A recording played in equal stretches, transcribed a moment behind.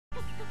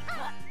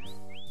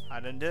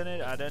done did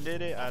it. I done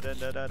did it. I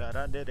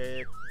done did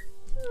it.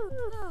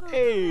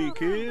 Hey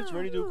kids,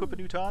 ready to equip a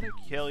new tonic?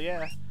 Hell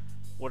yeah.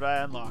 What did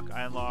I unlock?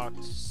 I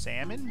unlocked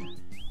salmon?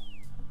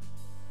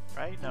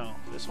 Right? No.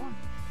 This one?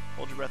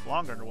 Hold your breath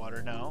longer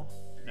underwater. No.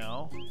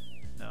 No.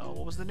 No.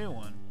 What was the new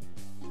one?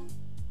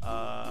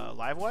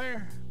 Live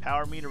wire?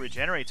 Power meter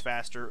regenerates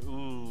faster.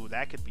 Ooh,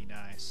 that could be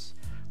nice.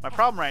 My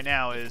problem right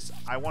now is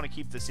I want to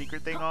keep the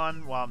secret thing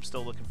on while I'm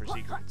still looking for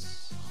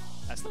secrets.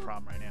 That's the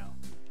problem right now.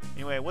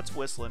 Anyway, what's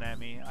whistling at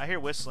me? I hear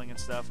whistling and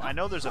stuff. I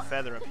know there's a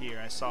feather up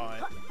here. I saw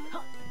it.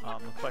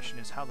 The question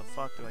is, how the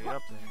fuck do I get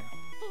up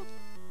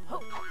there?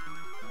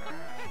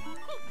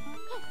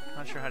 I'm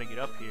not sure how to get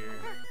up here.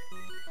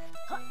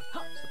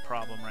 That's the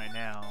problem right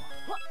now.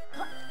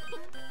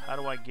 How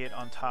do I get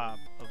on top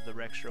of the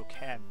Rextro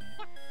cabinet?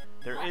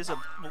 There is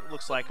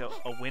looks like a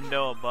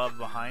window above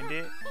behind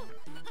it,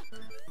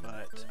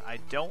 but I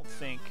don't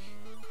think...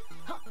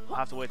 I'll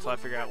have to wait till I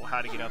figure out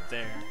how to get up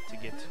there to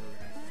get to it,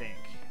 I think.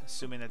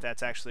 Assuming that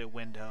that's actually a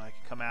window I can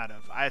come out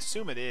of. I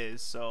assume it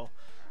is, so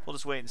we'll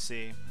just wait and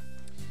see.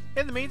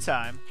 In the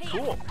meantime,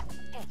 cool.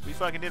 We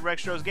fucking did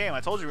Rextro's game.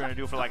 I told you we were going to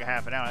do it for like a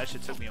half an hour. That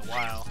shit took me a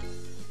while.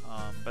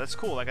 But it's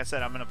cool. Like I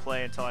said, I'm going to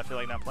play until I feel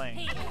like not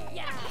playing.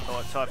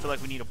 Until I feel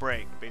like we need a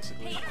break,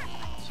 basically.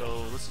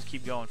 So let's just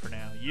keep going for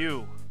now.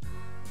 You.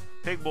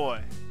 Pig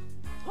boy.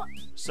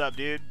 What's up,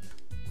 dude?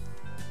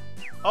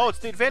 Oh, it's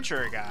the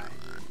adventurer guy.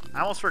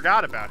 I almost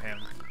forgot about him.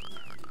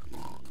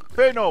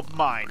 Pay no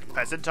mind,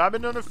 peasant. I'm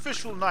in an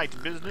official night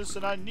business,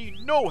 and I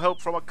need no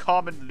help from a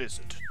common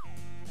lizard.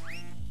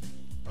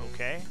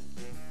 Okay.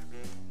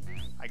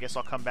 I guess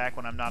I'll come back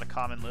when I'm not a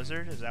common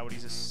lizard. Is that what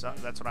he's?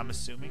 That's what I'm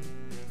assuming.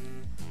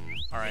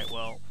 All right.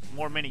 Well,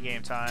 more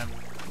minigame time.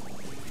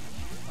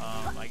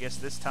 I guess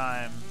this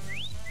time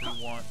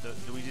we want the.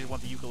 Do we just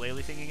want the Yooka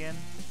Laylee thing again?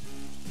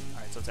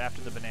 All right. So it's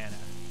after the banana.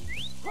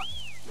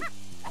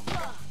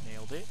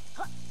 Nailed it.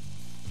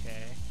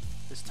 Okay.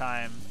 This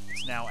time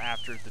it's now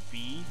after the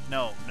bee.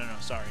 No,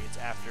 sorry. It's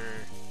after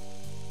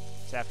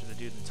the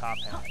dude in the top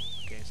hat.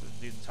 Okay, so the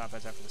dude in the top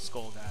hat's after the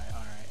skull guy.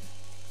 All right.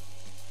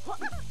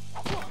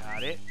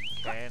 Got it.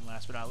 Okay, and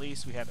last but not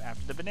least, we have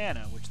after the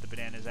banana, which the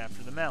banana is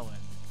after the melon.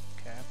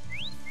 Okay.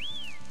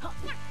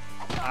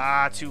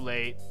 Ah, too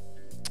late.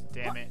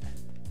 Damn it.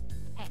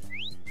 I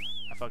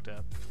fucked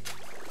up.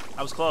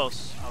 I was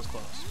close,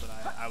 but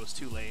I was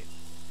too late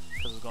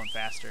because it was going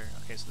faster.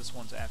 Okay, so this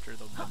one's after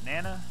the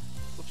banana.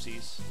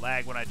 Whoopsies.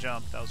 Lag when I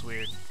jumped. That was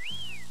weird.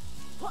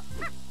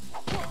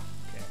 Okay.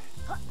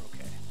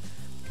 Okay.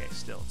 Okay,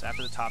 still. It's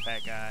after the top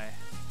hat guy.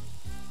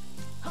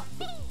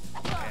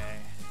 Okay.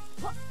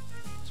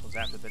 This one's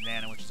after the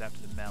banana, which is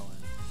after the melon.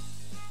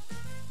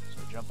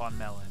 So jump on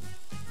melon.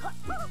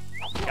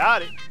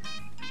 Got it!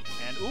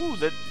 And, ooh,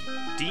 the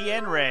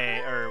DN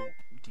ray,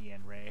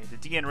 the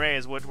DN ray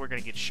is what we're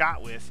going to get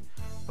shot with,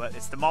 but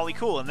it's the Molly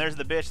Cool, and there's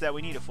the bitch that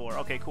we need it for.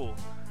 Okay, cool.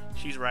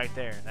 She's right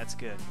there. That's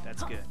good.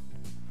 That's good.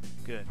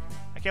 Good.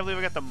 I can't believe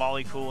I got the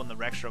Molly Cool and the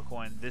Rextro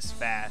coin this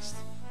fast.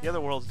 The other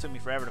worlds, it took me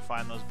forever to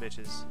find those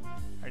bitches.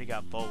 I already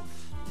got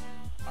both.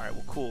 Alright,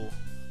 well, cool.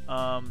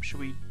 Should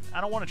we... I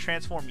don't want to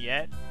transform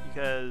yet,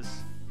 because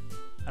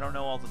I don't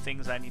know all the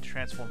things I need to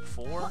transform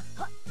for.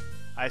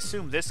 I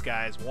assume this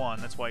guy is one,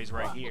 that's why he's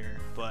right here,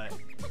 but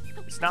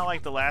it's not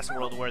like the last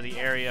world where the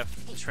area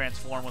to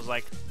transform was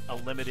like a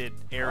limited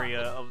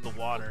area of the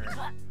water.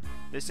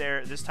 This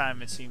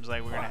time it seems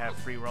like we're going to have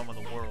free roam of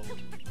the world.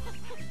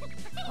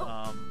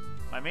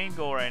 My main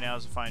goal right now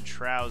is to find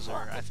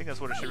Trouser. I think that's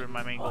what it should have been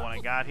my main goal when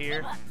I got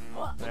here,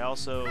 but I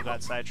also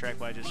got sidetracked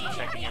by just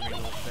checking every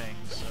little thing,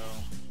 so...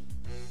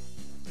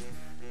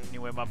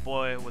 Anyway, my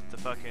boy with the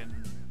fucking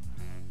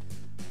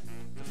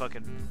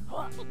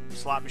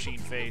slot machine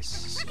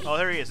face. Oh,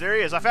 there he is. There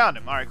he is. I found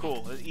him. All right,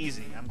 cool. It's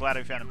easy. I'm glad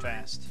I found him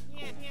fast.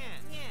 Cool.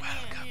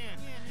 Welcome,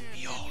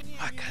 the old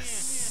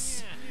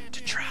muckers,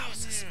 to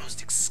Trouser's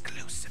most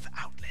exclusive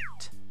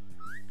outlet.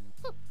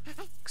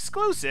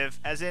 Exclusive?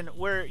 As in,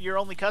 we're your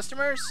only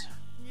customers?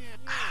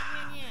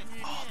 Ah,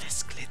 all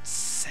this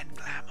glitz and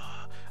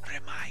glamour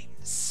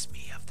reminds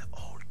me of the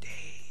old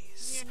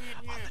days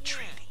on the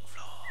trading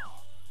floor.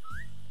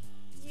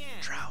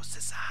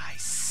 Trouser's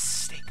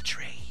high-stake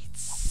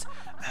trades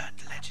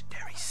earned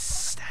legendary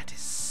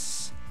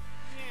status.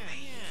 They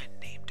even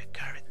named a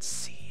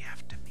currency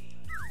after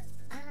me.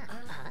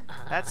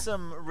 That's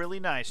some really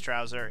nice,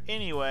 Trouser.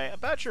 Anyway,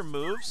 about your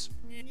moves.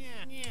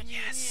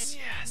 Yes,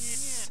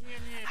 yes.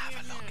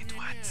 Have a look at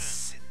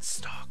what's in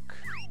stock.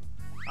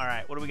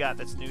 Alright, what do we got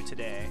that's new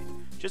today?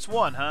 Just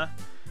one, huh?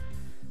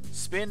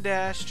 Spin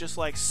dash, just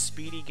like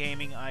Speedy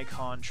Gaming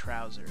icon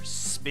Trouser.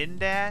 Spin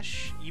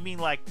dash? You mean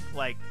like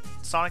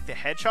Sonic the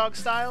Hedgehog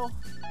style?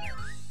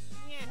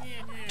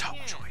 Top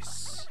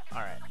choice.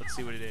 Alright, let's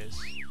see what it is.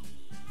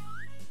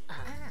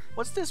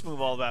 What's this move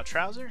all about,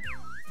 Trouser?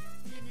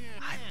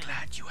 I'm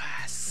glad you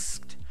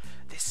asked.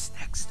 This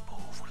next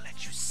move will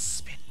let you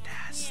spin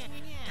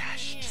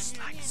dash just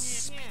like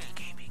Speedy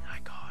Gaming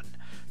icon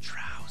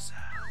Trouser.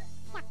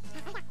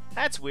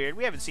 That's weird.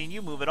 We haven't seen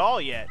you move at all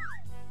yet.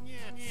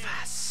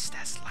 Fast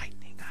as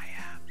lightning I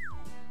am.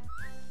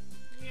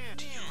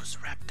 To use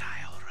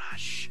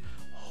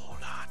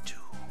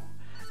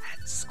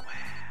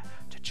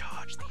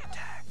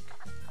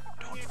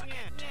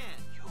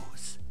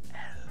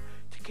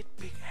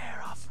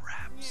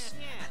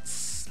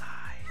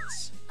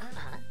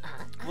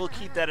We'll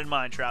keep that in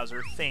mind,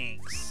 Trouser.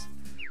 Thanks.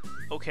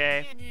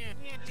 Okay.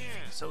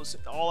 So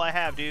all I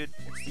have, dude.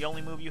 It's the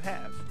only move you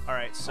have.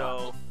 Alright,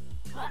 so...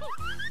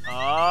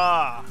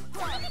 Ah!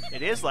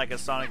 It is like a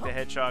Sonic the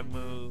Hedgehog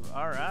move.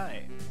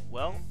 Alright.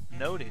 Well,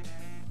 noted.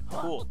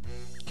 Cool.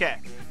 Okay.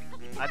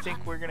 I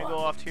think we're gonna go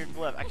off here to the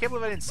left. I can't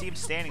believe I didn't see him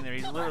standing there.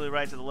 He's literally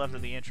right to the left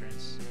of the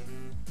entrance.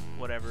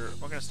 Whatever.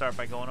 We're gonna start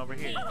by going over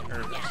here.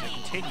 Or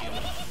continue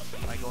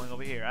by going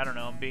over here. I don't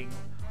know. I'm being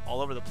all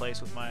over the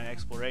place with my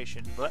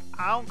exploration, but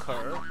I don't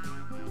care.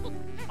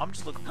 I'm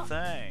just looking for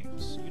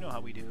things. You know how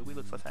we do. We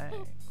look for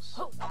things.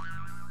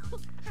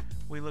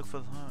 We look for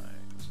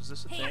things. Is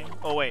this a thing?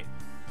 Oh, wait.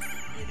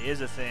 It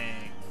is a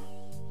thing.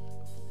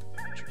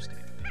 Interesting.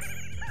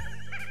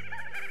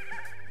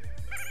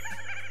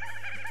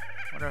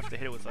 I wonder if they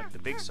hit it with, like, the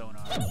big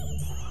sonar.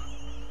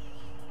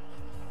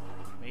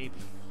 Maybe.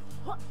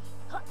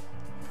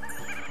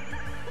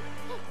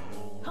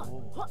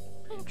 Oh,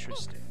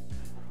 interesting.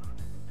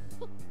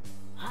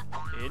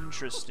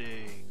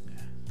 Interesting.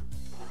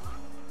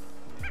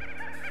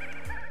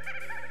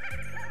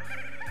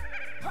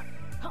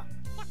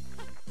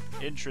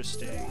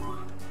 Interesting.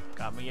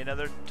 Got me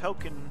another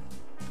token.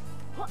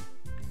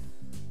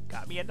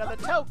 Got me another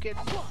token.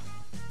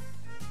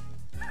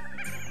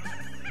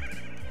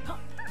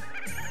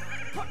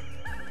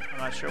 I'm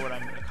not sure what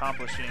I'm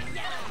accomplishing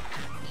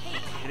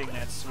hitting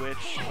that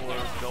switch or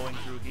going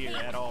through here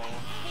at all.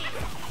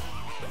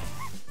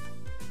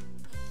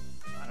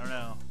 I don't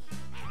know.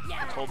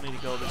 It told me to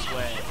go this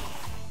way.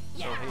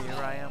 So here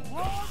I am.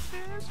 Walk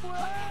this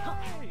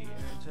way.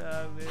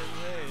 Talk this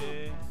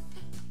way.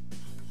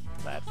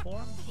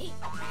 Platform?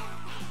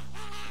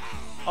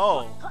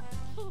 Oh!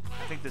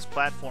 I think this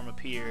platform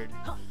appeared.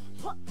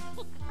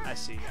 I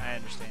see. I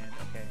understand.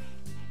 Okay.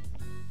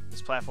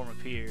 This platform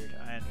appeared.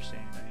 I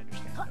understand. I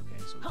understand. Okay,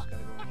 so we just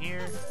gotta go in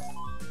here.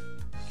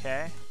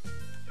 Okay.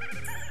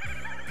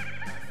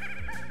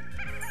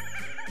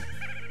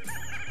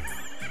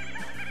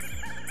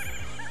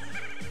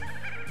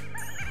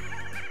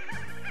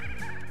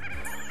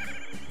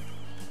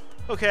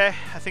 Okay,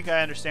 I think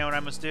I understand what I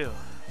must do.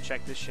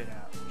 Check this shit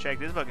out. Check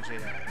this fucking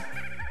shit out.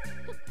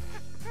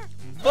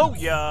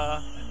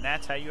 Booyah! And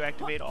that's how you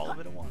activate all of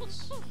it at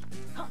once.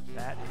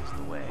 That is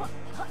the way.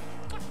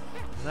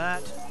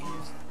 That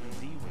is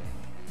the way.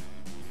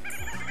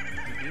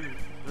 You do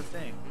the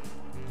thing.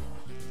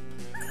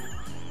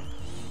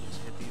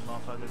 Just hit these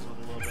motherfuckers with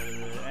a little bit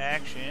of the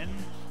action.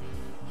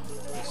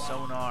 The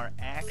sonar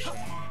action.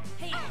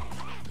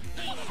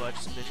 Fudge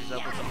some bitches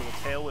up with a little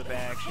tail whip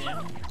action.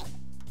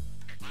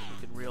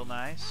 Looking real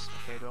nice.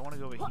 Okay, do I want to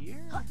go over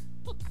here?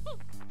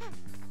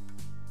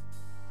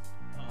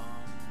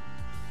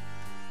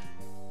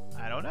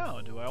 I don't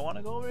know. Do I want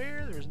to go over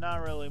here? There's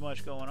not really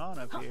much going on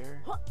up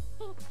here. I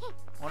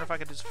wonder if I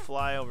could just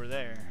fly over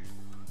there.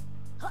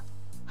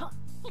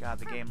 God,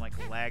 the game like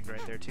lagged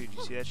right there too. Did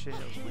you see that shit?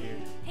 That was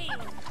weird.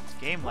 It's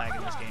game lag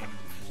in this game.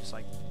 It's just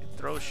like it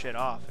throws shit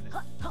off and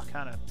it's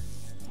kind of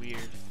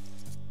weird.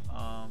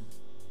 Oh,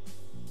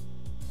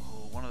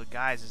 one of the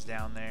guys is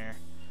down there.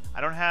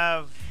 I don't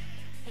have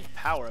the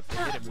power up to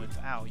hit him with.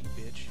 Ow, you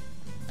bitch.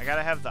 I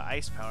gotta have the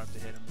ice power up to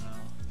hit him though.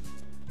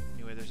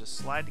 Anyway, there's a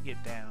slide to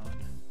get down.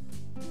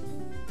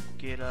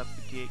 Get up,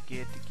 get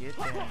down. Get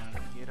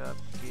up,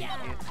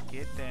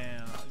 get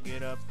down.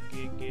 Get up,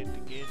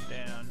 get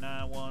down.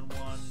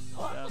 911,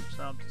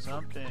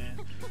 something.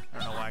 I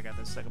don't know why I got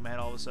this stuck in my head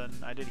all of a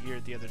sudden. I did hear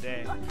it the other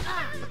day,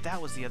 but that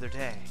was the other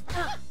day.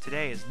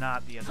 Today is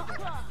not the other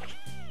day.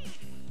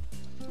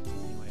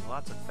 Anyway,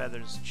 lots of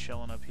feathers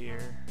chilling up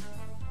here.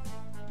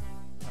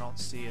 I don't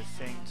see a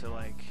thing to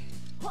like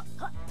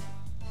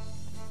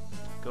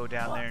go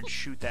down there and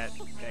shoot that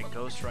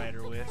Ghost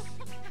Rider with.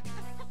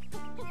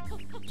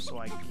 So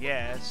I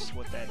guess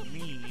what that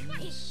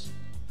means is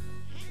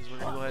we're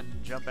gonna go ahead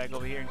and jump back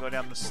over here and go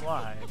down the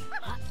slide.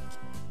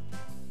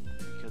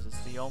 Because it's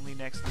the only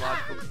next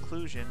logical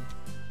conclusion,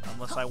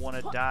 unless I want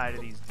to die to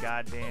these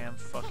goddamn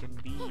fucking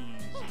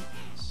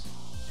bees.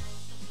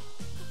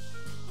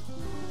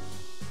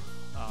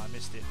 Oh, I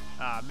missed it.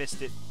 Ah, I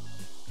missed it.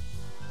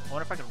 I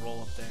wonder if I can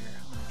roll up there.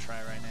 I'm gonna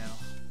try right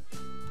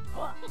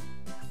now.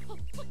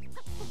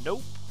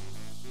 Nope.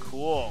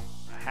 Cool.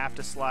 I have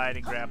to slide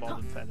and grab all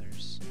the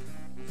feathers.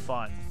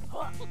 Fun.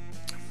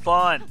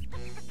 Fun!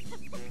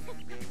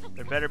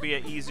 There better be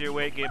an easier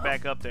way to get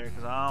back up there,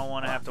 because I don't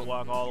want to have to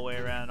walk all the way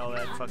around all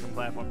that fucking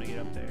platform to get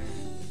up there.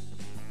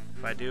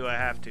 If I do, I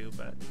have to,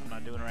 but I'm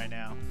not doing it right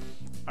now.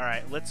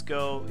 Alright, let's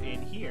go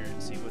in here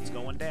and see what's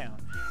going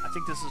down. I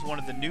think this is one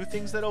of the new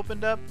things that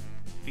opened up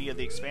via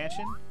the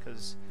expansion,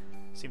 because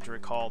I seem to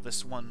recall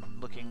this one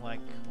looking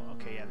like... Well,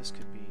 okay, yeah, this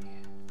could be...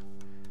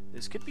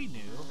 This could be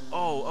new.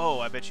 Oh,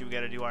 I bet you we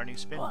gotta do our new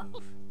spin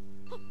move.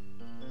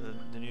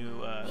 The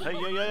new, hey,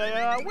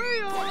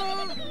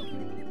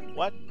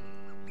 what?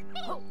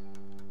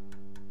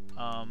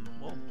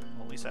 Well,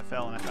 at least I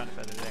fell and I found a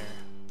feather there.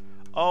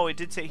 Oh, he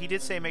did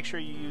say make sure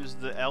you use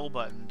the L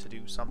button to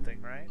do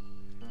something, right?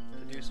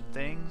 To do some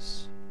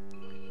things.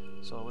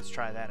 So let's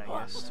try that, I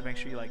guess, to make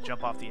sure you, like,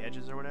 jump off the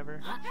edges or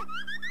whatever.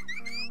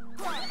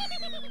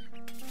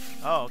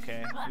 Oh,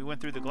 okay. We went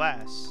through the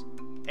glass.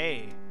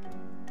 Hey.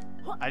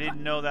 I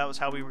didn't know that was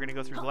how we were going to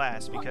go through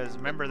glass, because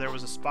remember there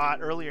was a spot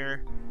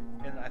earlier,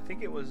 and I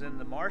think it was in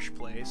the marsh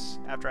place,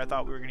 after I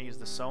thought we were going to use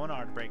the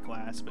sonar to break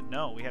glass, but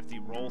no, we have to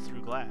roll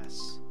through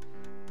glass.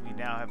 We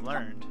now have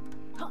learned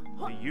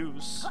the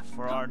use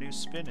for our new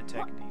spinning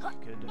technique.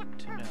 Good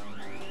to know.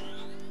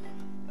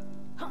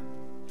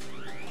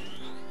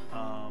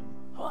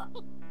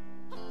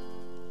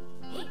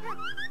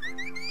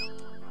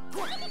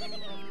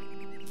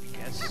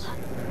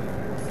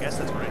 Guess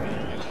that's what I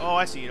needed to do. Oh,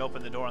 I see. It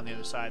opened the door on the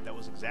other side. That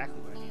was exactly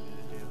what I needed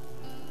to do.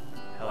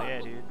 Hell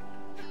yeah, dude.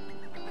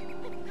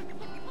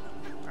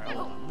 Alright,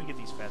 hold on. Let me get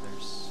these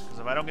feathers. Because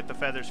if I don't get the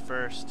feathers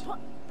first,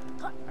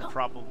 I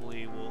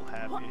probably will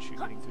have issue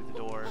getting through the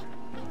door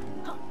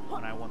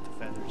when I want the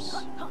feathers.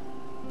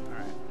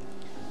 Alright.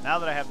 Now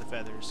that I have the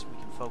feathers, we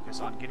can focus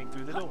on getting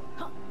through the door.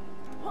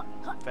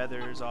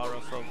 Feathers are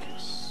a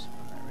focus.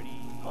 Alright,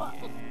 ready,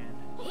 and...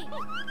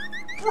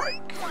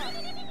 break!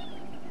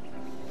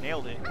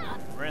 Nailed it.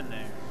 We're in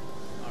there.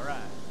 Alright.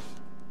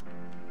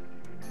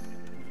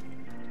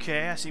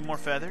 Okay, I see more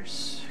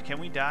feathers. Can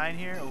we die in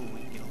here? Oh,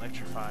 we can get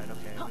electrified.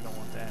 Okay, we don't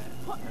want that.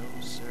 No,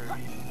 sir. No,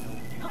 we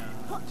do not.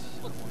 I want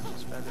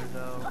this feather,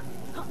 though.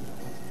 I want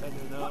the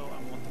feather, though. I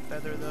want the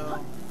feather,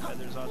 though.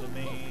 Feathers are the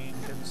main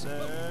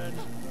concern.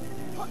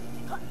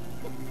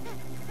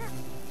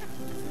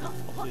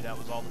 Hopefully that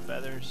was all the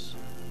feathers.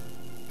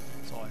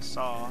 That's all I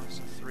saw.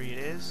 So 3 it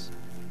is.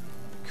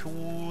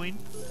 Coin.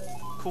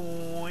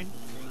 Coin.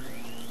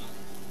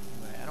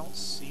 I don't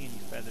see any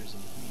feathers in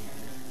here.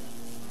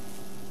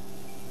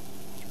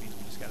 Which means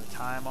we just gotta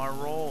time our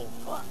roll.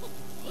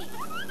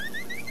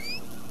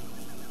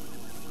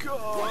 Go!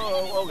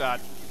 Oh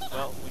god.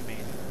 Well, we made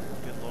it.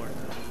 Good lord.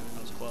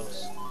 That was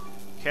close.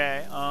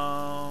 Okay,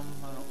 oh,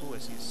 I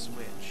see a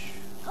switch.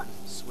 What does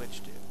the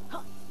switch do? I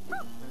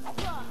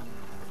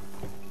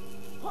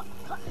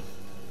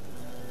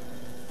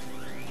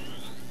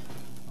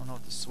don't know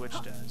what the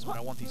switch does, but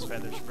I want these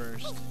feathers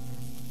first.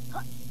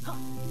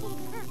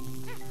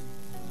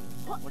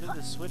 What did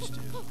the switch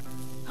do?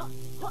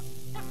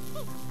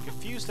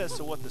 Confused as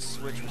to what the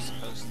switch was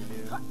supposed to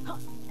do.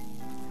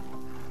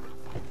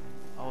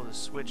 Oh, the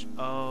switch.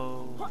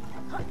 Oh.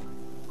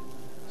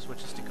 The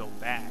switch is to go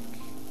back.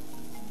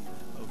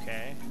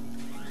 Okay.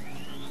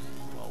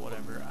 Well,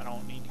 whatever. I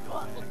don't need to go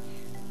back.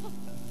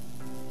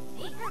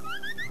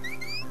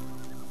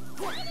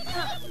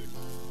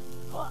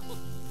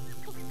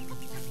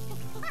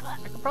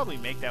 I could probably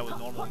make that with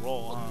normal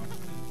roll, huh?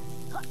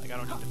 Like, I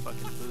don't need to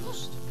fucking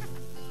boost.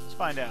 Let's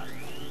find out.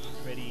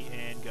 Ready,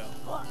 and go.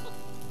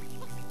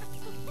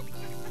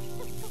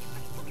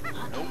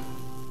 Nope.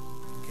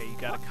 Okay, you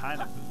gotta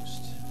kind of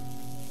boost.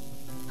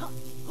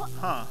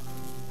 Huh.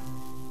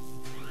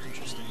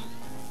 Interesting.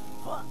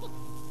 I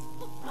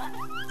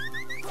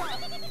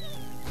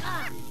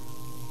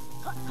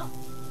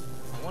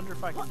wonder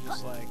if I can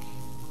just, like...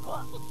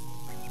 how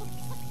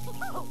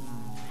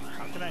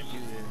can I do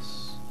this?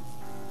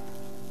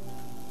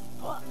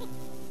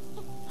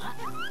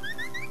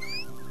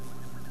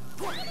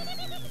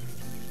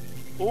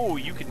 Oh,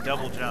 you can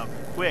double jump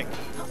quick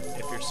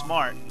if you're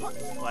smart,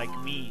 like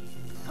me.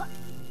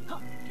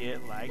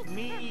 Get like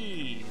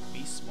me.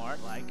 Be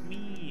smart like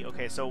me.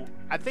 Okay, so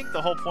I think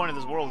the whole point of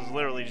this world is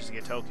literally just to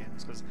get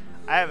tokens, because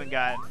I've been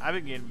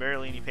getting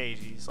barely any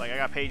pages. Like, I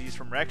got pages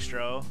from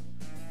Rextro.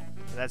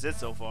 That's it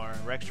so far.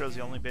 Rextro's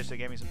the only bitch that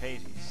gave me some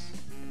pages.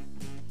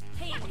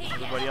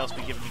 Everybody else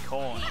be giving me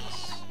coins.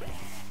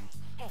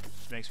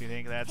 Which makes me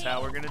think that's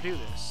how we're gonna do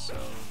this. So,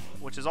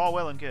 which is all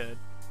well and good.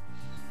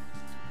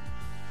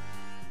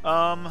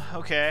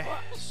 Okay,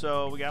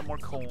 so we got more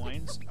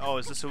coins. Oh,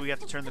 is this who we have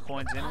to turn the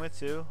coins in with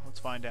too? Let's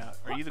find out.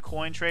 Are you the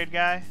coin trade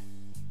guy?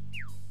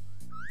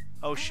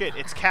 Oh shit,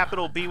 it's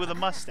Capital B with a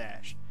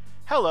mustache.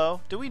 Hello,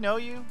 do we know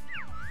you?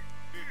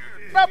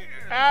 Nope,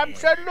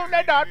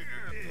 absolutely not.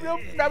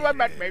 You've never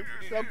met me.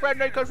 You're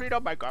friendly casino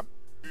maker.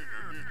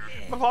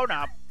 Before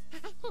now.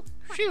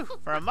 Phew,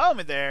 for a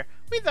moment there,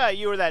 we thought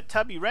you were that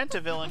tubby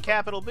rent-a-villain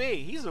Capital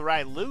B. He's the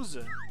right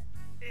loser.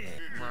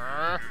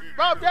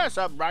 Oh, yes,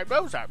 I'm right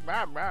loser.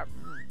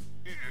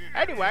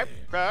 Anyway,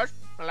 first,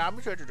 allow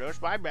me to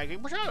introduce my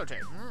banking facility.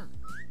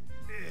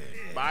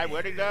 By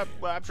winning the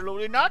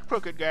absolutely not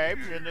crooked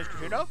games in this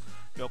casino,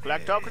 you'll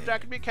collect tokens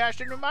that can be cashed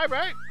into my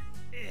bank.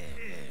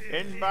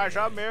 And by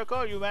some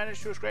miracle, you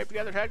manage to scrape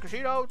together 10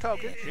 casino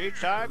tokens. Each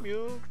time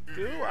you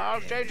do, I'll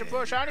exchange them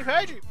for a shiny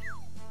pagey.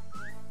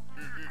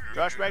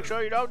 Just make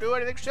sure you don't do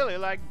anything silly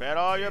like bet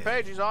all your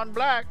pages on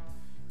black.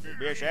 It'd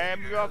be a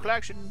shame if your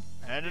collection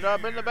ended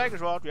up in the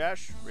baker's vault.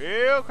 Yes,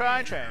 real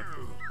crying shame.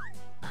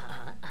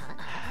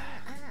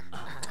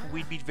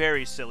 We'd be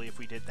very silly if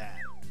we did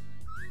that.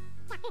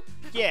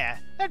 Yeah,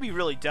 that'd be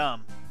really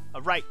dumb.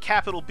 A right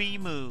Capital B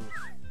move.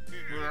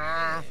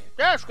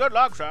 Yes, good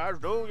luck, sirs.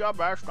 Do your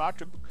best not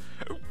to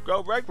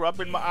go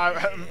bankrupt in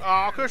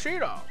my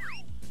casino.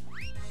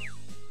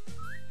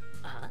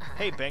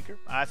 Hey, banker,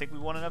 I think we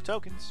won enough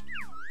tokens.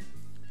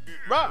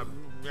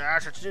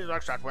 Yes, it seems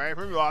like that way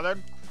from you all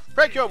then.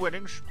 Take your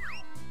winnings.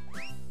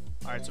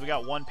 Alright, so we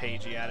got one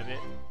pagey out of it.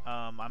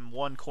 I'm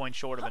one coin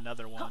short of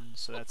another one,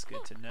 so that's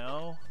good to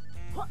know.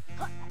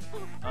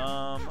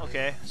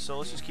 Okay, so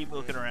let's just keep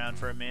looking around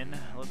for a min.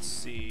 Let's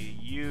see.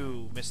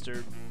 You,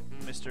 Mr.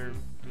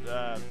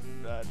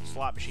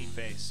 Slot Machine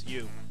Face.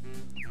 You.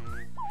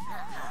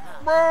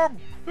 Mom!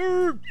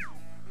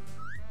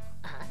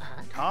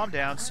 Calm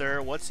down,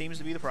 sir. What seems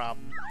to be the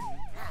problem?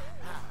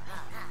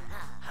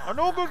 I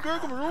know good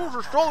game rules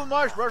are stolen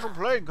my special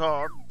playing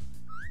card.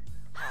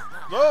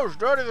 Those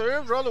dirty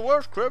thieves are the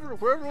worst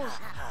criminals.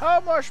 How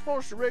am I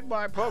supposed to rig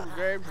my poker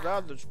games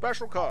without the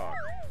special card?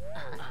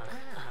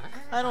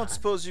 I don't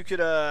suppose you could,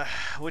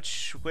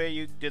 which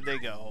way did they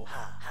go?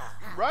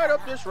 Right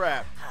up this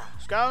ramp.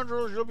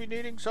 Scoundrels, you'll be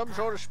needing some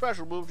sort of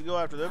special move to go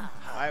after them,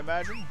 I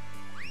imagine.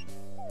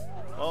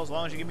 Well, as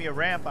long as you give me a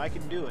ramp, I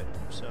can do it.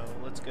 So,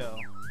 let's go.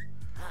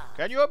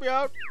 Can you help me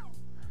out?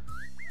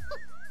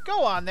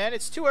 Go on, then.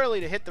 It's too early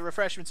to hit the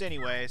refreshments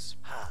anyways.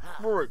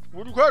 Alright,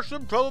 when you catch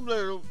them, tell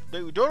them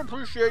they don't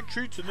appreciate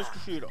cheats in this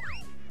casino.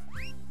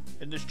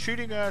 In this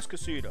cheating-ass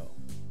casino.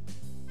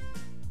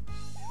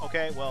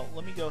 Okay, well,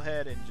 let me go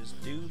ahead and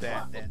just do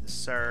that then,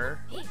 sir.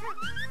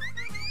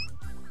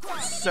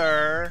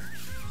 Sir.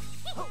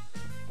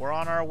 We're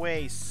on our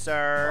way,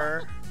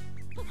 sir.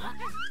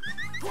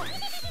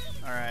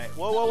 Alright.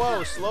 Whoa, whoa,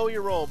 whoa. Slow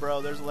your roll,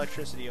 bro. There's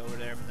electricity over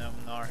there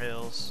in our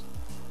hills.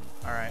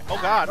 Alright. Oh,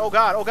 God. Oh,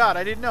 God. Oh, God.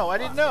 I didn't know. I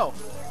didn't know.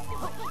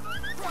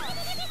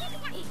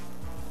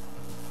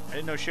 I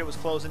didn't know shit was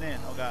closing in.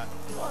 Oh, God.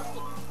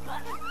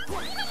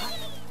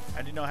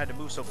 I didn't know I had to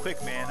move so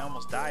quick, man. I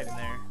almost died in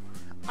there.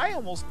 I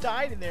almost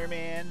died in there,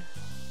 man.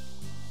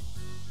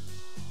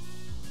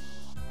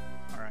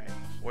 Alright.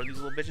 Where are these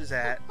little bitches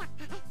at?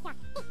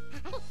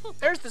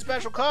 There's the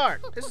special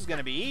card. This is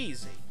gonna be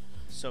easy.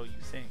 So you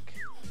think.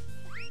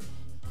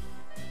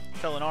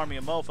 Till an army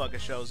of motherfuckers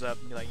shows up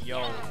and be like,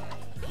 yo,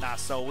 not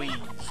so easy.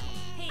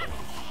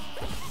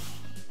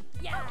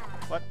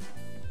 What?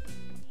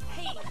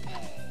 Is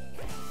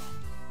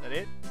that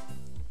it?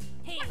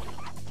 Is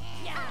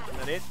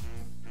that it?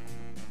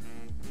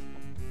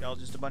 Y'all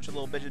just a bunch of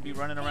little bitches be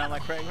running around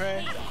like cray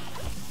cray?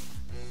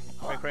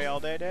 Cray cray all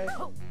day day?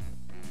 Am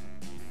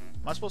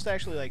I supposed to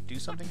actually like do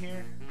something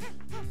here?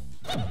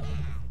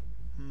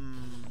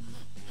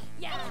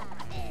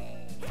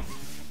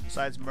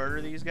 Besides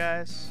murder these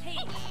guys?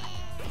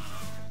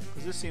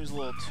 Because this seems a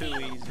little too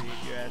easy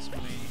if you ask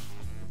me.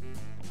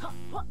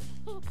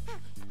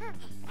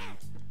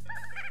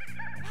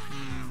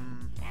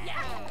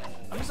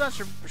 I'm just not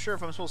sure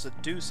if I'm supposed to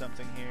do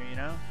something here, you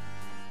know?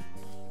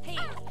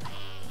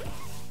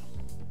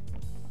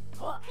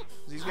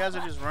 These guys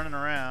are just running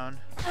around.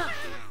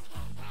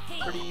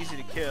 Pretty easy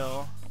to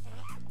kill.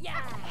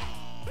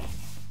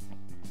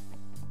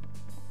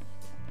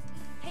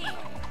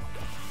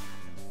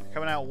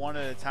 Coming out one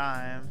at a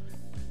time.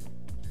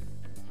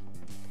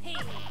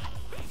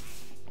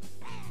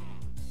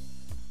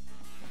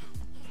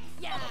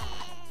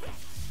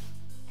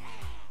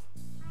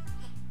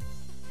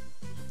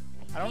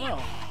 I don't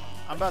know.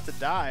 I'm about to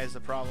die is the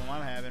problem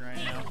I'm having right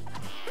now.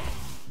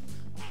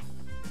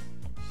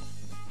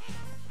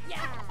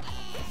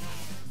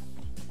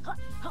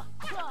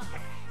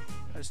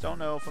 I just don't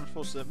know if I'm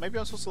supposed to... Maybe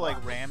I'm supposed to,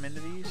 like, ram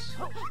into these?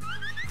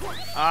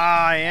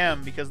 Ah, I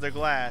am, because they're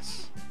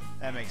glass.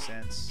 That makes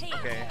sense.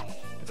 Okay.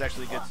 That's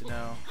actually good to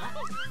know.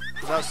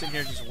 Because I was sitting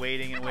here just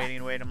waiting and waiting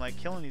and waiting. I'm like,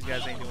 killing these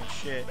guys ain't doing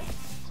shit.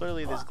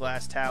 Clearly this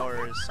glass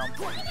tower is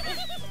something.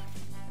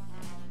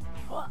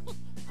 Alright,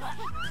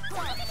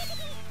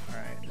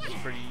 this is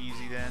pretty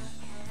easy then.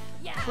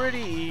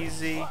 Pretty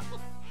easy.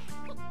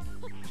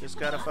 Just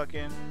gotta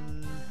fucking...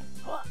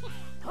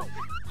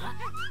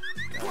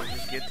 Gotta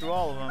just get through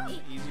all of them.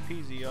 Easy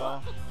peasy,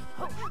 y'all.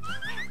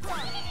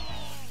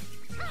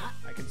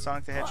 I can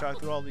Sonic the Hedgehog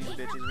through all these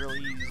bitches real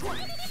easy.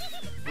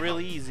 Real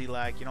easy,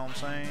 like, you know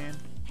what I'm saying?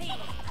 I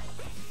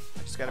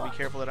just gotta be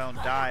careful that I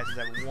don't die since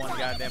I have one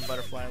goddamn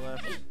butterfly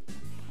left.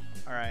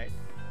 Alright.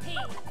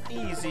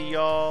 Easy,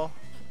 y'all.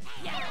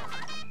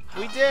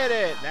 We did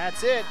it!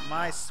 That's it!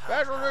 My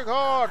specialty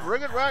card!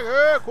 Bring it back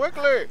here,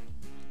 quickly!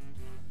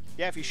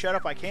 Yeah, if you shut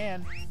up, I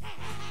can.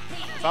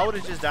 If I would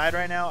have just died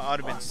right now, I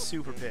would have been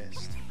super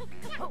pissed.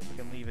 I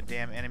can leave a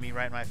damn enemy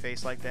right in my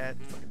face like that.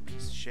 Fucking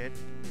piece of shit.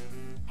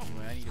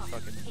 Anyway, I need a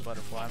fucking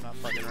butterfly. I'm not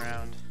fucking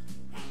around.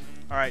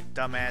 Alright,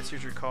 dumbass,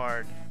 here's your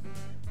card.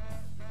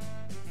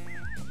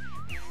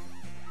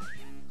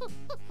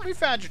 We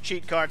found your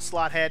cheat card,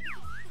 slothead.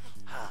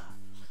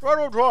 Right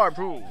on time,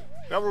 too.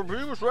 Never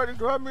be was ready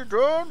to have me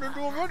turned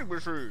into a vending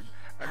machine,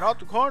 and not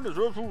the kind that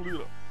serves food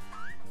either.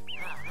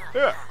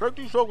 Here, take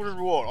these tokens as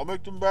reward. I'll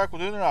make them back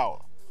within an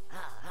hour.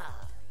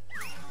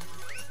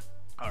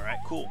 Alright,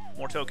 cool.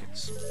 More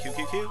tokens.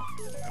 QQQ.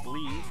 I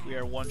believe we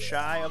are one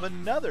shy of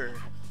another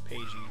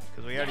pagey,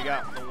 because we already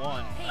got the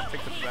one. I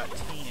picked up about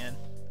 10.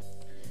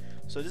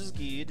 So this is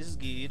good. This is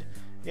good.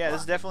 Yeah,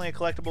 this is definitely a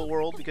collectible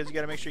world, because you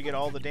gotta make sure you get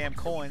all the damn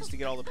coins to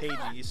get all the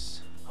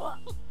pages.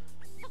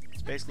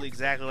 It's basically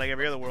exactly like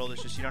every other world.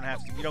 It's just you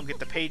don't get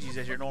the pages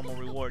as your normal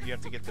reward. You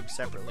have to get them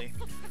separately.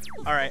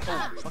 All right.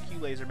 Oh, fuck you,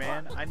 Laser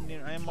Man.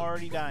 I'm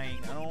already dying.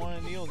 I don't want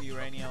to deal with you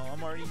right now.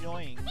 I'm already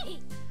dying.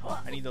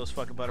 I need those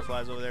fucking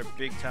butterflies over there,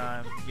 big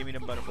time. Give me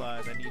them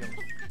butterflies. I need them.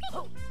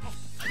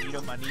 I need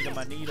them. I need them.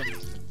 I need them.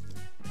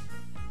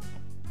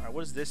 All right.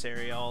 What is this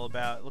area all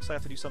about? It looks like I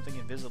have to do something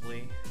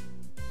invisibly.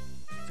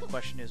 The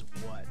question is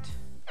what?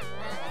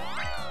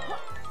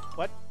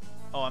 What?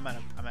 Oh, I'm out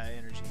of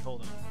energy.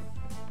 Hold on.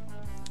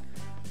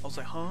 I was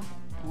like, huh?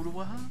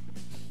 What?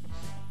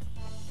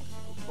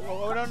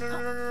 Oh, no, no, no,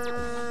 no, no, no,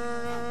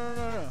 no,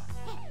 no, no.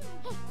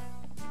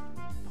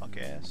 Punk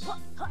ass.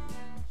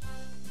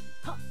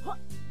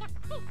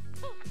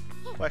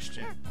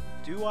 Question.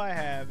 Do I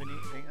have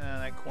anything?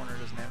 That corner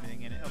doesn't have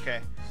anything in it. Okay.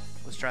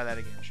 Let's try that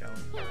again, shall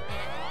we?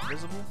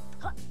 Invisible?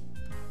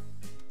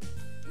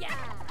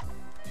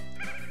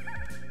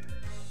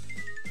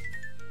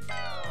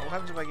 What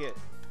happens if I get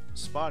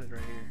spotted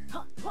right here?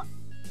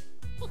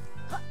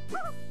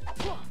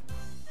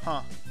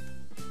 Huh.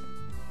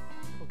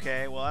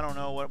 Okay, well, I don't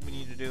know what we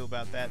need to do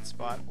about that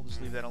spot. We'll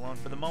just leave that alone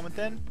for the moment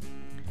then.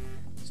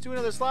 Let's do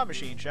another slot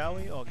machine, shall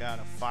we? Oh god,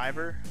 a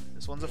 $5.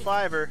 This one's a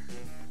 $5. Here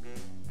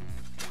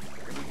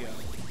we go.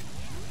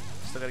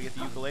 Still gotta get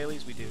the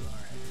ukuleles? We do.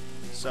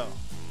 Alright. So,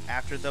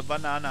 after the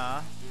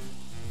banana.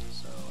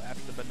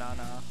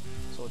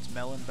 So it's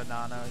melon,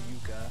 banana,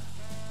 yucca.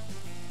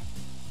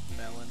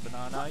 Melon,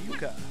 banana,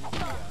 yucca.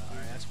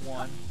 Alright, that's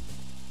one.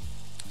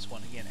 This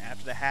one again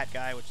after the hat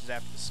guy, which is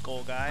after the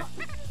skull guy.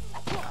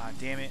 Ah,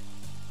 damn it.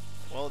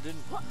 Well, it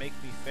didn't make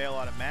me fail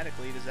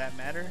automatically. Does that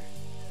matter?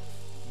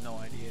 No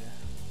idea.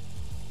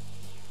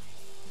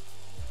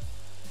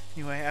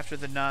 Anyway, after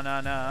the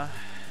na.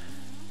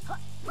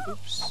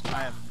 Oops,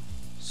 I am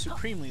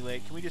supremely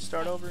late. Can we just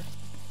start over?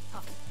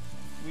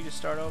 Can we just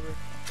start over?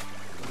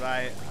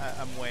 Because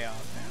I'm way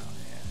off now.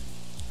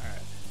 Yeah.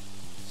 Alright.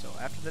 So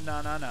after the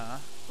na.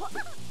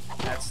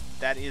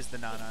 That is the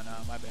na.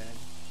 My bad.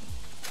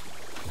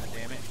 God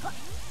damn it.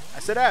 I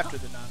said after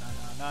the na,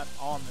 not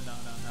on the na.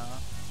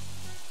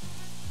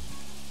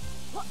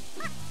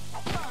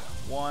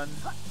 One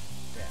down.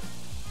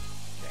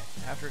 Okay,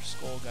 after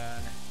skull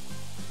guy.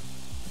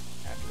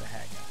 After the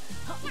hat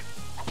guy.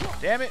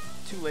 Damn it!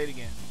 Too late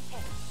again.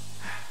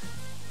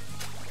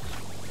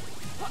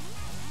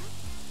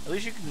 At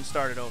least you can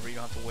start it over. You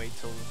don't have to wait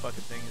till the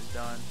fucking thing is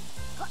done.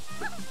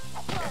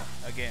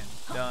 Okay, again.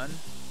 Done.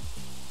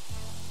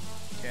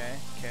 Okay.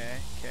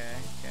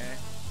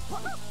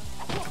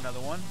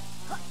 Another one.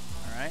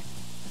 Alright.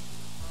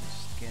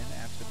 Again,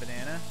 after the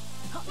banana.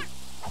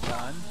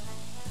 Done.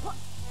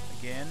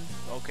 Again.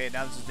 Okay,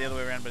 now this is the other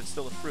way around, but it's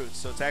still the fruits.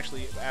 So it's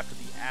actually after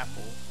the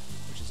apple,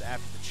 which is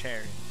after the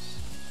cherries.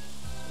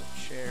 So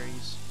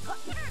cherries.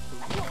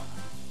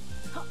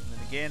 And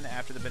then again,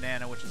 after the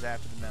banana, which is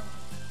after the melon.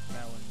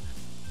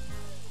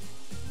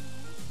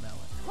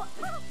 Melon.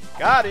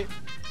 Got it!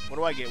 What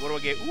do I get?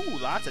 Ooh,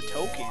 lots of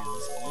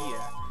tokens.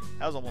 Yeah.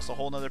 That was almost a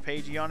whole nother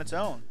pagey on its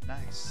own.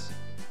 Nice.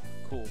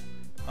 Cool.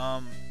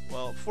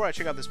 Well, before I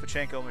check out this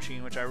Pachinko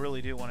machine, which I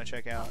really do want to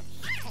check out,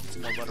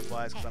 some more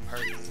butterflies because I'm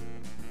hurting.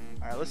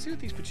 Alright, let's see what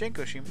these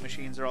Pachinko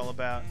machines are all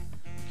about.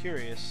 I'm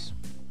curious.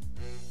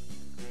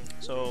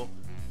 So,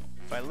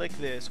 if I lick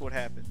this, what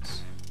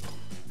happens?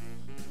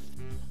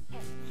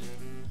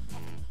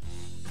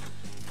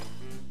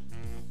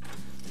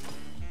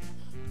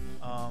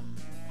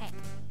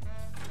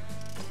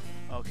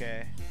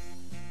 Okay.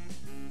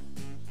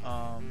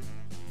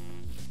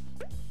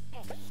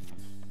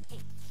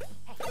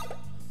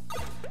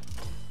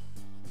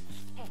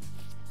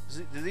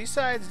 Do these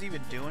sides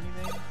even do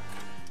anything?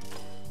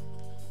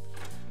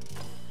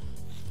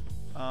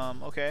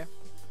 Okay.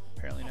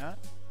 Apparently not.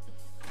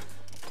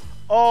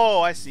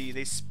 Oh, I see.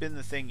 They spin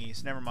the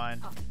thingies. Never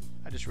mind.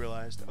 I just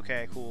realized.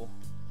 Okay, cool.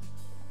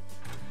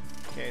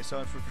 Okay,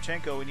 so for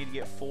Pachinko, we need to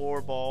get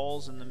 4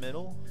 balls in the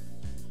middle.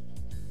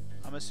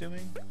 I'm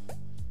assuming.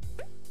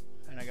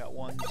 And I got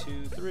 1,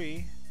 2,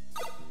 3.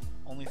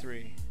 Only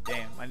 3.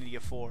 Damn, I need to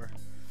get 4.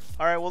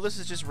 Alright, well this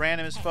is just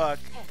random as fuck.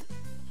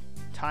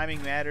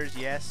 Timing matters,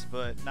 yes,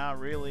 but not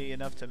really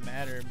enough to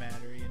matter,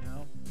 you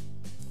know?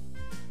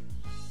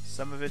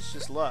 Some of it's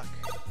just luck.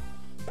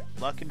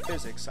 Luck and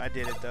physics. I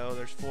did it though.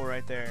 There's 4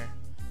 right there.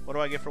 What do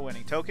I get for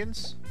winning?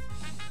 Tokens?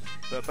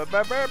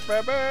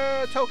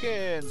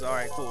 Tokens!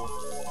 Alright, cool.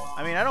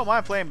 I mean, I don't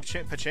mind playing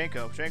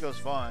Pachinko. Pachinko's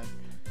fun.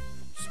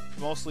 It's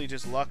mostly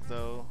just luck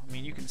though. I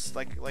mean, you can,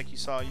 like you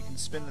saw, you can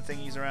spin the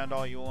thingies around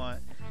all you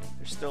want.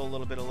 There's still a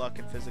little bit of luck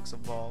and physics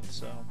involved,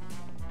 so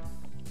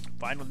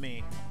fine with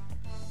me.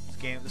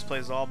 This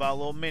place is all about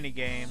little mini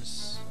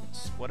games.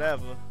 It's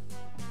whatever.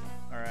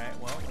 Alright,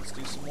 well, let's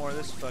do some more of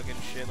this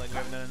fucking shit like we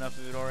haven't done enough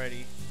of it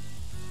already.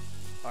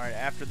 Alright,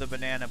 after the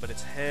banana, but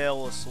it's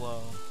hella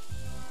slow.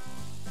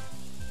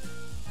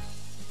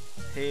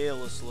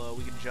 Hella slow.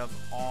 We can jump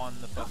on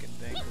the fucking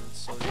thing because it's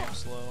so damn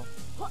slow.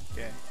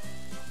 Okay.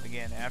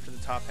 Again, after the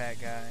top hat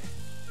guy.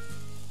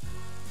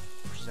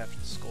 Which is after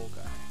the skull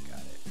guy.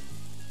 Got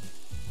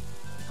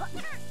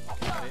it.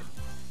 Got it.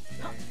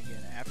 Okay, and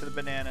again, after the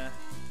banana.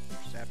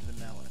 Just after the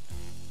melon.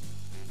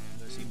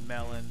 Let's see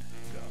melon.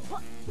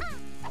 Go.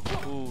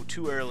 Ooh,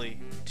 too early.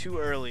 Too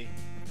early.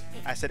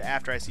 I said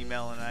after I see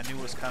melon, and I knew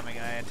it was coming,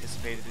 and I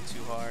anticipated it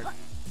too hard.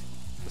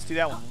 Let's do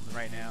that one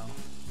right now.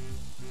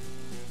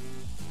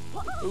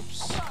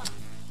 Oops.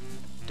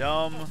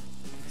 Dumb.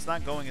 It's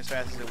not going as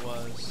fast as it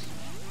was.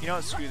 You know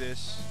what? Screw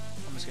this.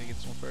 I'm just gonna get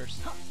this one first.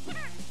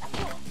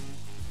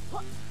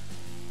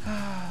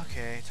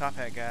 Okay, top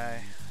hat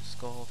guy.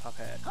 Skull, top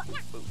hat.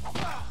 Boom.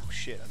 Oh,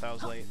 shit, I thought I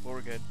was late, but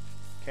we're good.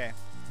 Okay.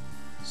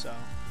 So,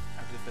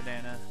 after the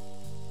banana,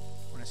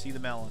 we're gonna see the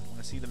melon. We're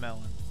gonna see the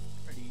melon.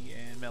 Ready,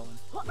 and melon.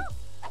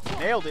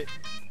 Nailed it!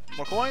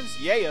 More coins?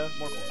 Yeah,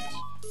 more coins.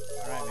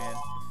 Alright, man.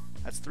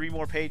 That's 3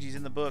 more pages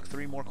in the book,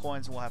 3 more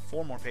coins, and we'll have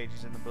 4 more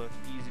pages in the book.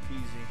 Easy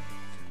peasy.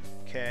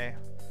 Okay.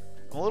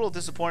 I'm a little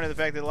disappointed in the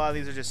fact that a lot of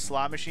these are just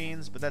slot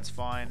machines, but that's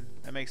fine.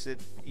 That makes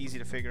it easy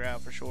to figure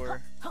out for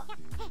sure. I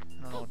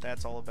don't know what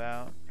that's all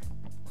about.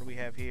 What do we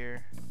have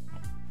here?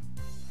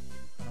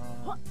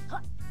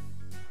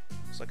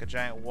 Looks like a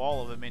giant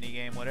wall of a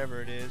minigame,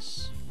 whatever it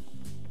is.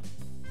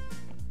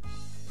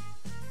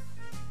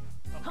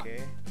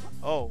 Okay.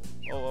 Oh.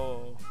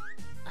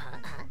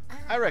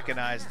 I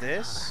recognize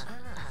this.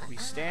 We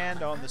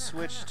stand on the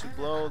switch to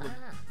blow the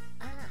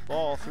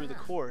ball through the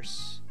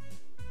course.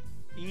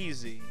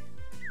 Easy.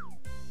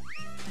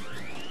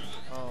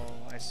 Oh,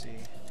 I see.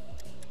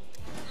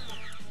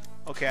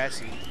 Okay, I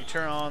see. You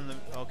turn on the...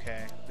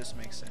 Okay, this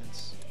makes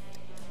sense.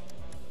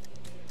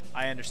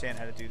 I understand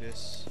how to do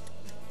this.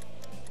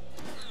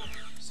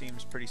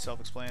 Seems pretty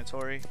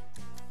self-explanatory.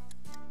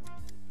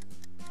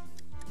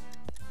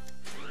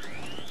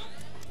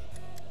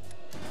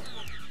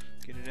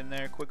 Get it in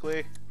there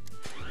quickly.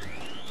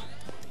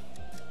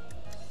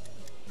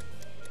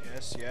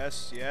 Yes,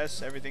 yes,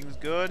 yes. Everything's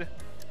good.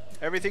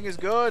 Everything is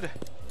good.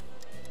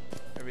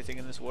 Everything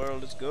in this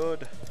world is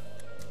good.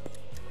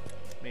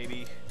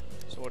 Maybe.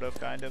 Sort of,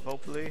 kind of,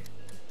 hopefully.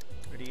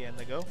 Ready, and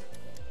let go.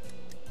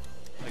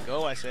 Let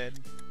go, I said.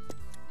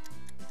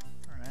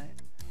 Alright.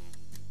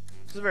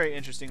 This is a very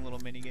interesting little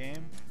mini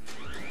game.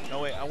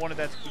 No, wait, I wanted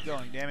that to keep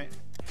going, damn it.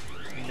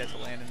 I need that to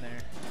land in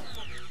there.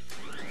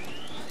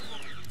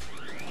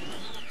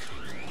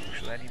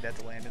 Actually, I need that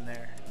to land in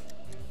there.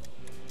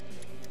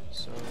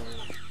 So...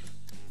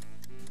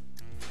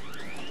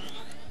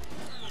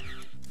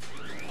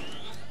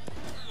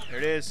 there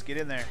it is. Get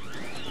in there.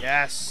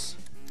 Yes.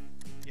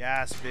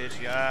 Yes,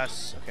 bitch.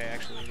 Yes. Okay,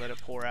 actually, let it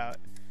pour out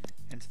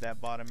into that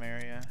bottom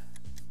area.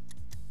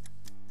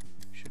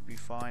 Should be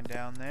fine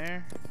down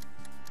there.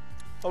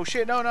 Oh,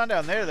 shit. No, not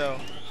down there,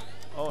 though.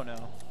 Oh,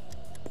 no.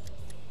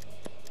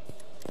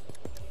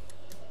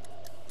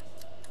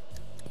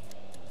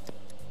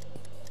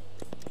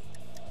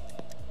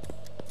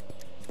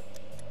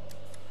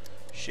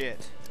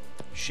 Shit.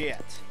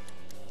 Shit.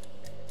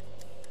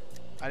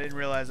 I didn't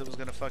realize it was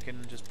gonna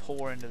fucking just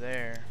pour into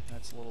there.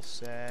 That's a little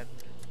sad.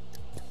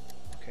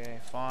 Okay,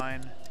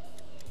 fine.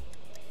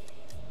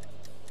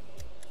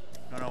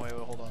 No, wait,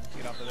 hold on.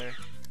 Get off of there.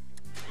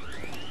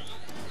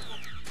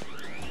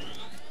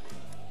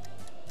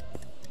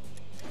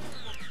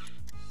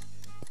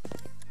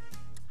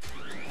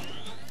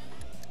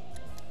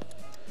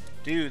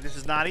 Dude, this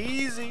is not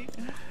easy.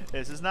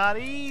 This is not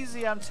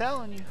easy, I'm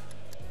telling you.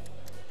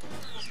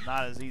 It's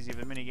not as easy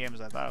of a mini game as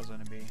I thought it was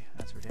gonna be.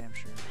 That's for damn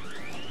sure.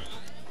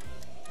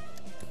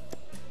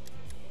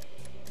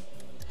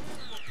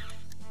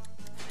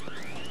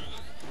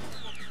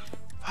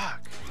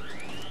 Fuck.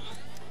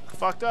 I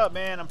fucked up,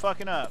 man. I'm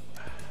fucking up.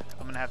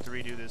 I'm gonna have to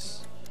redo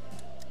this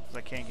because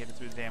I can't get it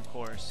through the damn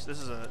course. This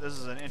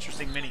is an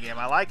interesting mini game.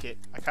 I like it.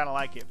 I kind of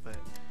like it, but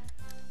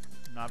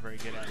I'm not very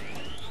good at it.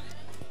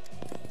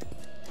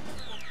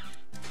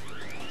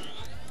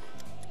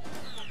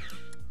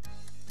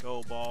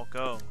 Go, ball,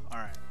 go.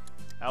 Alright.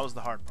 That was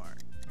the hard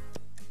part.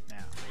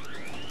 Now.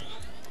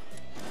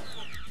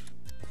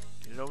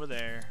 Get it over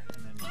there.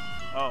 And then...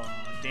 oh,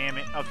 damn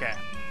it. Okay.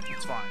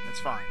 It's fine.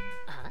 It's fine.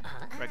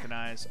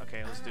 Recognize.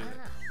 Okay, let's do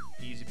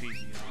it. Easy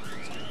peasy, y'all.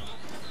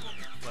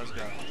 Let's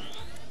go.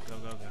 Let's go. Go,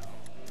 go, go.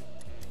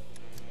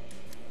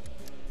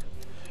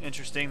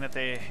 Interesting that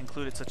they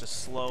included such a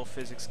slow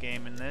physics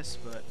game in this,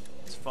 but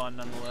it's fun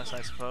nonetheless,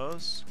 I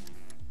suppose.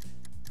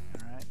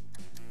 Alright.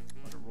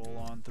 Let it roll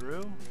on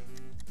through.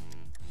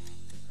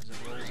 As it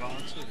rolls on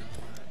too.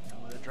 Alright, now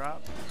let it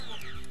drop.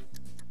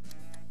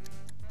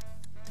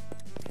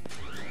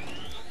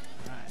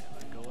 Alright,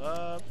 let it go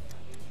up.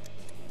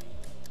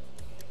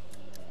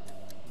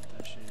 Let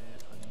that shit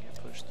fucking get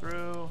pushed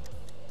through.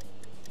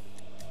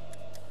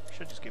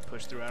 Should just get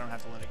pushed through, I don't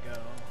have to let it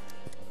go.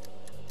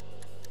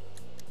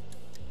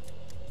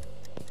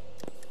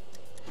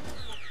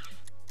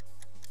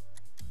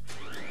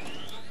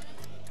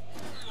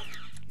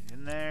 Get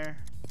in there.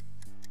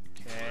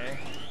 Okay.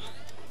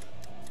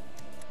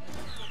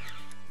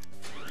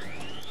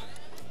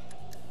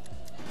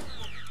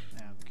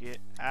 Now get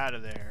out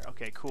of there.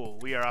 Okay, cool.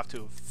 We are off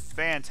to a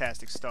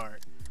fantastic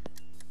start.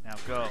 Now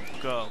go,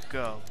 go,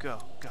 go,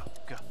 go, go,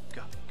 go,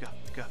 go, go,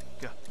 go,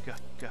 go, go,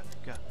 go,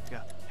 go,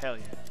 go. Hell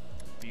yeah.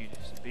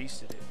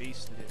 Beasted it,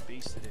 beasted it,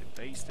 beasted it,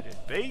 beasted it, beasted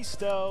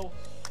Presto!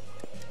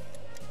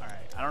 Alright,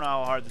 I don't know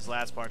how hard this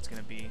last part's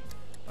gonna be,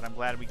 but I'm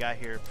glad we got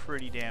here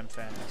pretty damn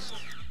fast.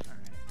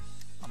 Alright,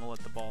 I'm gonna let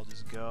the ball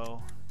just go.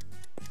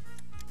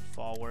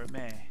 Fall where it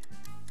may.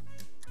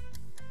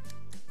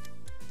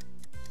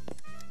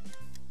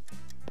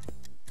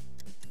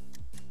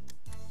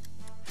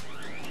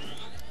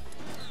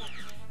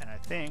 And I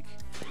think...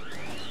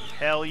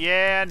 Hell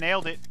yeah!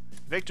 Nailed it!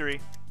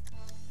 Victory!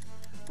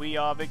 We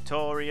are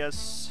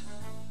victorious!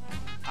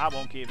 I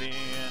won't give in,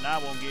 I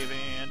won't give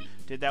in.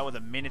 Did that with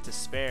a minute to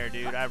spare,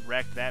 dude. I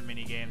wrecked that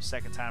minigame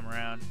second time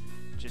around.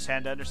 Just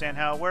had to understand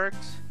how it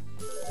worked.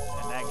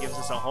 And that gives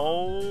us a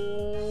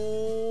whole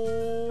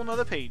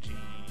nother pagey.